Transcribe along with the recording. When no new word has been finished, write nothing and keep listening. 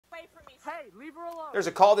leave her alone. There's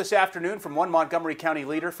a call this afternoon from one Montgomery County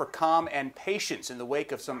leader for calm and patience in the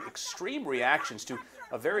wake of some extreme reactions to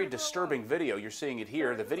a very disturbing video. You're seeing it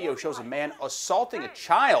here. The video shows a man assaulting a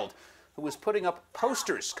child who was putting up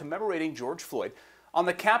posters commemorating George Floyd on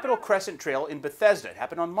the Capital Crescent Trail in Bethesda. It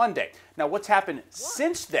happened on Monday. Now, what's happened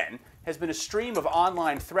since then has been a stream of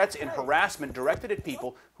online threats and harassment directed at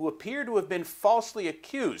people who appear to have been falsely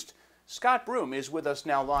accused. Scott Broom is with us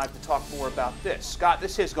now live to talk more about this. Scott,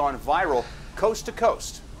 this has gone viral coast to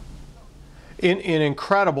coast. In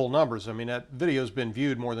incredible numbers. I mean, that video has been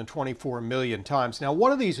viewed more than 24 million times. Now,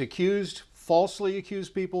 one of these falsely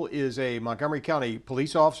accused people is a Montgomery County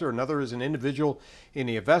police officer. Another is an individual in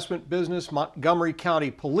the investment business. Montgomery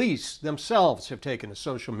County police themselves have taken to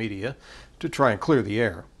social media to try and clear the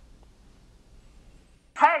air.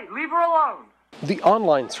 Hey, leave her alone. The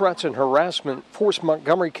online threats and harassment forced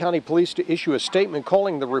Montgomery County Police to issue a statement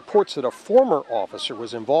calling the reports that a former officer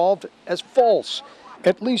was involved as false.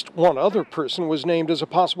 At least one other person was named as a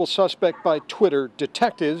possible suspect by Twitter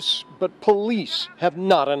detectives, but police have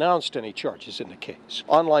not announced any charges in the case.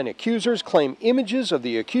 Online accusers claim images of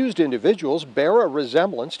the accused individuals bear a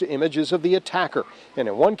resemblance to images of the attacker. And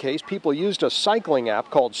in one case, people used a cycling app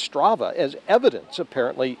called Strava as evidence,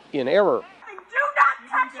 apparently in error.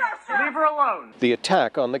 Leave her alone. The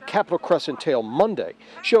attack on the Capital Crescent Trail Monday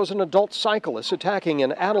shows an adult cyclist attacking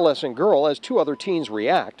an adolescent girl as two other teens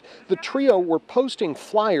react. The trio were posting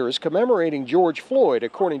flyers commemorating George Floyd.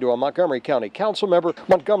 According to a Montgomery County Council member,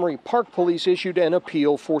 Montgomery Park Police issued an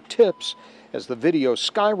appeal for tips as the video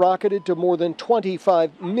skyrocketed to more than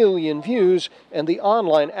 25 million views and the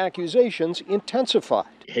online accusations intensified.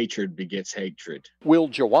 Hatred begets hatred. Will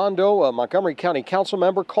Jawando, a Montgomery County Council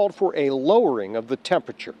member, called for a lowering of the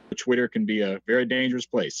temperature. Twitter can be a very dangerous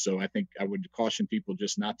place, so I think I would caution people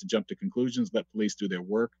just not to jump to conclusions, let police do their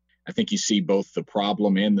work. I think you see both the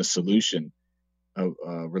problem and the solution of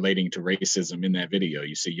relating to racism in that video.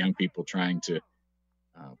 You see young people trying to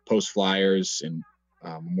post flyers and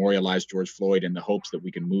memorialize George Floyd in the hopes that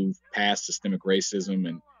we can move past systemic racism.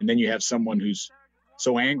 And then you have someone who's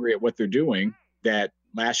so angry at what they're doing that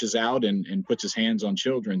lashes out and puts his hands on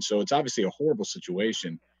children. So it's obviously a horrible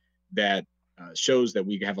situation that shows that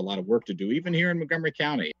we have a lot of work to do, even here in Montgomery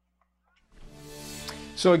County.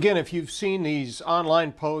 So again, if you've seen these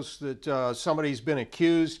online posts that somebody's been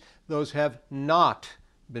accused, those have not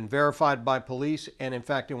been verified by police. And in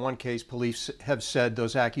fact, in one case, police have said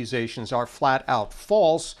those accusations are flat out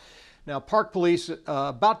false. Now, Park Police,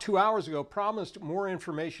 about 2 hours ago, promised more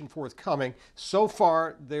information forthcoming. So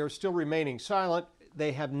far, they're still remaining silent.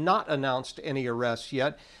 They have not announced any arrests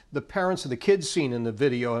yet. The parents of the kids seen in the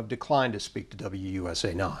video have declined to speak to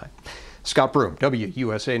WUSA 9. Scott Broom,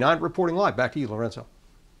 WUSA 9, reporting live. Back to you, Lorenzo.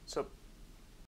 So